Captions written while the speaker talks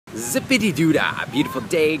Zippity-doo-dah, beautiful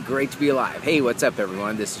day, great to be alive. Hey, what's up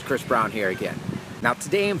everyone? This is Chris Brown here again. Now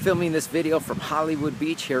today I'm filming this video from Hollywood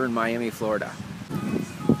Beach here in Miami, Florida.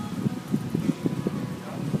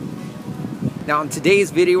 Now in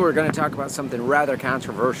today's video we're going to talk about something rather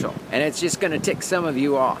controversial, and it's just going to tick some of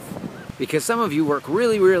you off. Because some of you work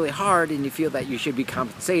really hard and you feel that you should be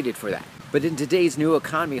compensated for that. But in today's new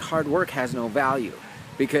economy, hard work has no value.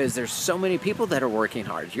 Because there's so many people that are working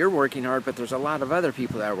hard. You're working hard, but there's a lot of other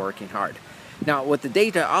people that are working hard. Now, what the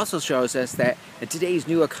data also shows us that in today's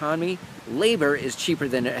new economy, labor is cheaper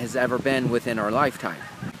than it has ever been within our lifetime.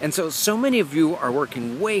 And so many of you are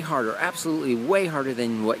working way harder, absolutely way harder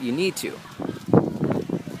than what you need to.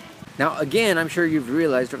 Now, again, I'm sure you've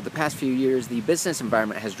realized over the past few years, the business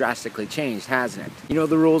environment has drastically changed, hasn't it? You know,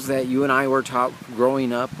 the rules that you and I were taught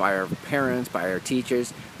growing up by our parents, by our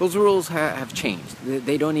teachers, those rules have changed.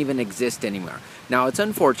 They don't even exist anymore. Now, it's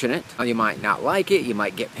unfortunate. You might not like it, you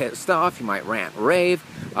might get pissed off, you might rant and rave,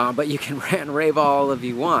 but you can rant and rave all of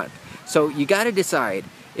you want. So you got to decide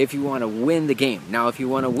if you want to win the game. Now, if you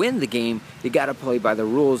want to win the game, you got to play by the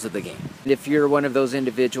rules of the game. And if you're one of those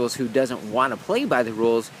individuals who doesn't want to play by the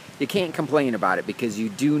rules, you can't complain about it because you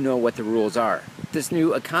do know what the rules are. This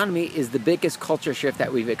new economy is the biggest culture shift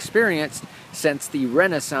that we've experienced since the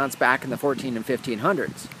Renaissance back in the 14 and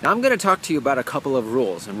 1500s. Now, I'm going to talk to you about a couple of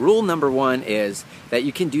rules. And rule number one is that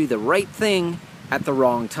you can do the right thing at the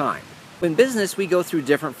wrong time. In business, we go through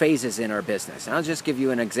different phases in our business. And I'll just give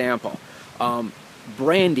you an example.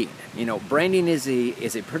 Branding. You know, branding is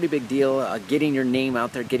a pretty big deal. Getting your name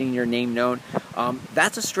out there, getting your name known.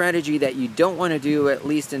 That's a strategy that you don't want to do at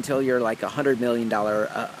least until you're like $100 million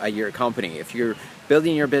a year company. If you're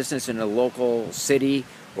building your business in a local city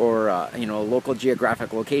or a local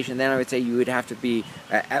geographic location, then I would say you would have to be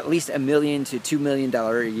at least $1 million to $2 million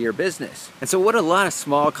a year business. And so what a lot of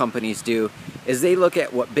small companies do is they look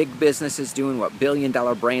at what big business is doing, what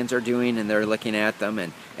billion-dollar brands are doing, and they're looking at them,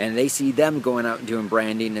 and they see them going out and doing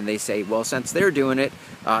branding, and they say, well, since they're doing it,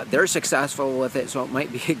 they're successful with it, so it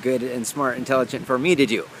might be good and smart, intelligent for me to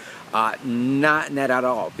do. Not at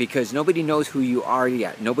all, because nobody knows who you are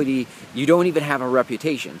yet. You don't even have a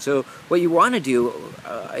reputation. So what you want to do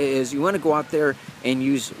is you want to go out there and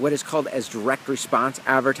use what is called as direct response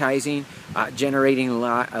advertising, generating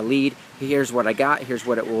a lead. Here's what I got, here's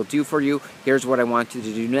what it will do for you, here's what I want you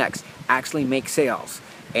to do next. Actually make sales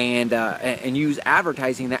and use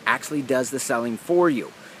advertising that actually does the selling for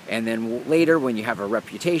you. And then later, when you have a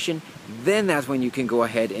reputation, then that's when you can go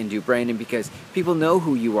ahead and do branding, because people know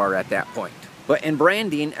who you are at that point. But in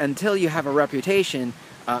branding, until you have a reputation,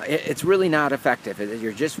 it's really not effective.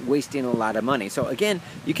 You're just wasting a lot of money. So again,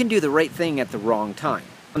 you can do the right thing at the wrong time.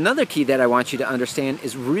 Another key that I want you to understand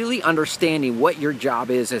is really understanding what your job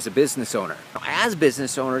is as a business owner. As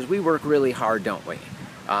business owners, we work really hard, don't we?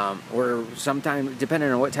 Or sometimes, depending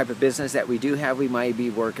on what type of business that we do have, we might be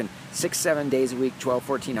working 6-7 days a week,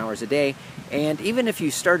 12-14 hours a day. And even if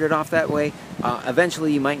you started off that way,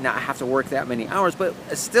 eventually you might not have to work that many hours. But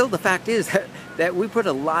still, the fact is that we put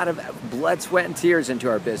a lot of blood, sweat, and tears into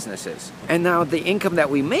our businesses. And now the income that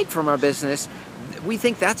we make from our business, we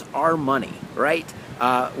think that's our money, right?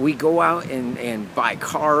 We go out and buy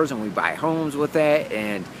cars, and we buy homes with it,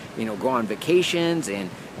 and go on vacations, and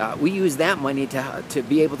we use that money to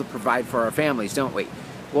be able to provide for our families, don't we?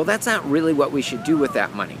 Well, that's not really what we should do with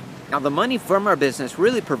that money. Now, the money from our business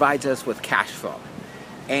really provides us with cash flow.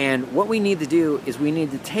 And what we need to do is we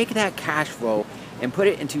need to take that cash flow and put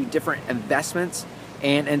it into different investments.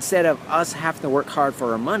 And instead of us having to work hard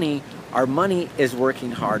for our money is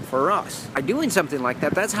working hard for us. By doing something like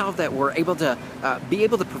that, that's how that we're able to be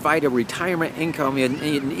able to provide a retirement income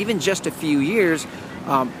in even just a few years.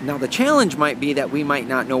 Now the challenge might be that we might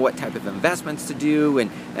not know what type of investments to do,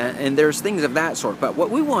 and there's things of that sort. But what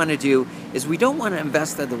we want to do is we don't want to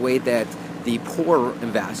invest the way that the poor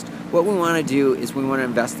invest. What we want to do is we want to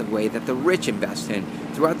invest the way that the rich invest in.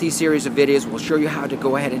 Throughout these series of videos, we'll show you how to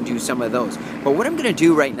go ahead and do some of those. But what I'm going to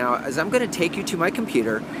do right now is I'm going to take you to my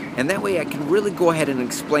computer, and that way I can really go ahead and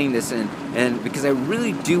explain this, and because I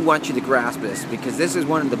really do want you to grasp this, because this is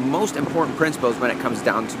one of the most important principles when it comes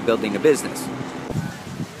down to building a business.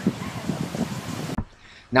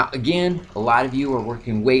 Now again, a lot of you are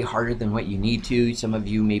working way harder than what you need to. Some of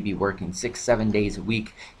you may be working 6-7 days a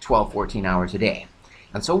week, 12-14 hours a day.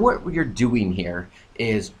 And so what you're doing here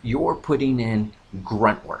is you're putting in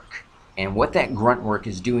grunt work. And what that grunt work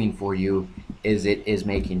is doing for you is it is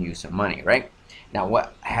making you some money, right? Now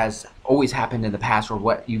what has always happened in the past, or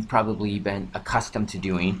what you've probably been accustomed to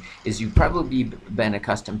doing, is you've probably been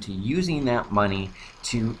accustomed to using that money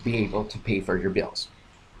to be able to pay for your bills.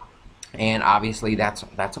 And obviously that's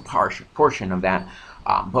a portion of that.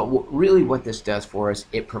 But really what this does for us,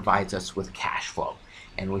 it provides us with cash flow.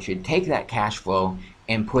 And we should take that cash flow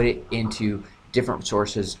and put it into different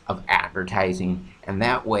sources of advertising, and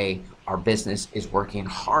that way our business is working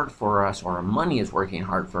hard for us, or our money is working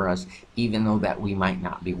hard for us, even though that we might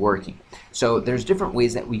not be working. So there's different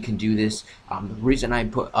ways that we can do this. The reason I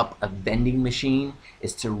put up a vending machine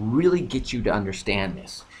is to really get you to understand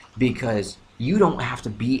this, because you don't have to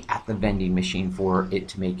be at the vending machine for it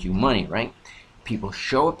to make you money, right? People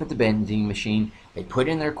show up at the vending machine, they put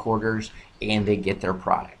in their quarters, and they get their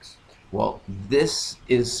products. Well, this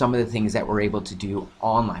is some of the things that we're able to do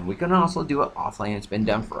online. We can also do it offline. It's been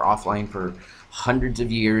done for offline for hundreds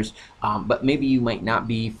of years, but maybe you might not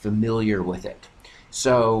be familiar with it.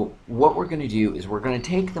 So what we're going to do is we're going to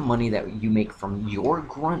take the money that you make from your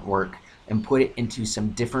grunt work and put it into some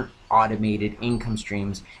different automated income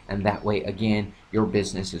streams, and that way again your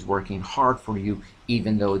business is working hard for you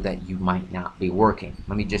even though that you might not be working.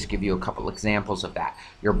 Let me just give you a couple examples of that.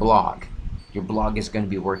 Your blog is going to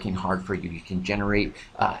be working hard for you. You can generate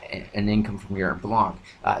an income from your blog.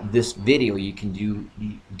 This video, you can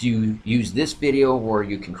use this video, or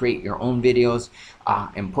you can create your own videos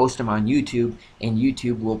and post them on YouTube, and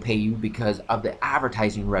YouTube will pay you because of the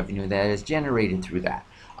advertising revenue that is generated through that.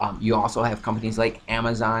 You also have companies like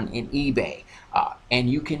Amazon and eBay, and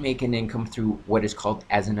you can make an income through what is called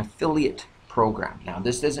as an affiliate program. Now,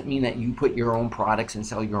 this doesn't mean that you put your own products and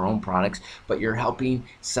sell your own products, but you're helping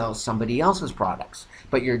sell somebody else's products.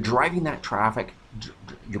 But you're driving that traffic,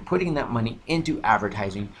 you're putting that money into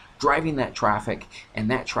advertising, driving that traffic,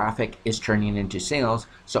 and that traffic is turning into sales.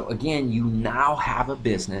 So again, you now have a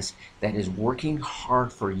business that is working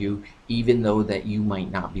hard for you, even though that you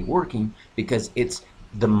might not be working, because it's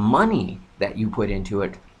the money that you put into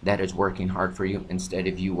it that is working hard for you instead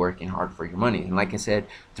of you working hard for your money. And like I said,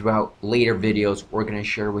 throughout later videos, we're going to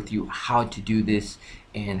share with you how to do this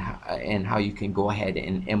and how you can go ahead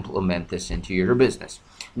and implement this into your business.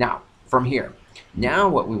 Now, from here, now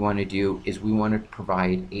what we want to do is we want to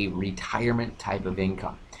provide a retirement type of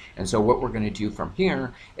income. And so what we're going to do from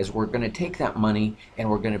here is we're going to take that money and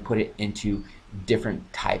we're going to put it into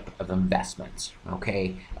different type of investments.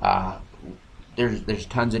 Okay. There's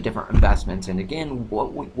tons of different investments, and again,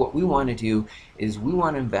 what we want to do is we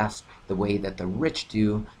want to invest the way that the rich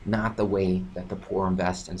do, not the way that the poor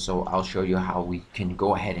invest. And so I'll show you how we can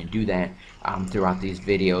go ahead and do that throughout these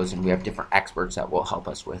videos, and we have different experts that will help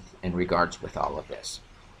us with in regards with all of this.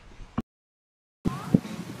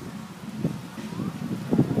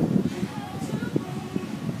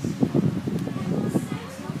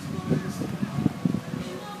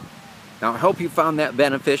 Now, I hope you found that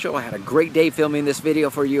beneficial. I had a great day filming this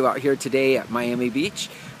video for you out here today at Miami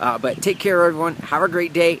Beach. But take care, everyone. Have a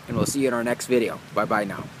great day, and we'll see you in our next video. Bye-bye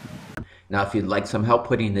now. Now, if you'd like some help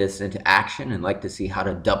putting this into action and like to see how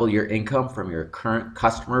to double your income from your current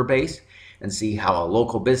customer base and see how a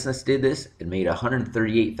local business did this and made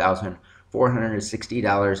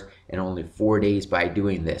 $138,460 in only 4 days by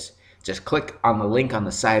doing this, just click on the link on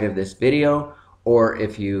the side of this video. Or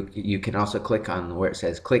if you can also click on where it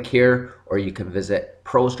says click here, or you can visit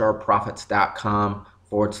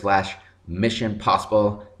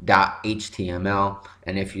prostarprofits.com/missionpossible.html.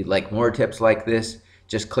 And if you'd like more tips like this,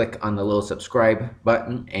 just click on the little subscribe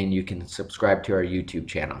button and you can subscribe to our YouTube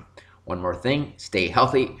channel. One more thing, stay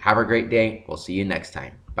healthy, have a great day. We'll see you next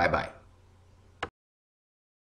time. Bye-bye.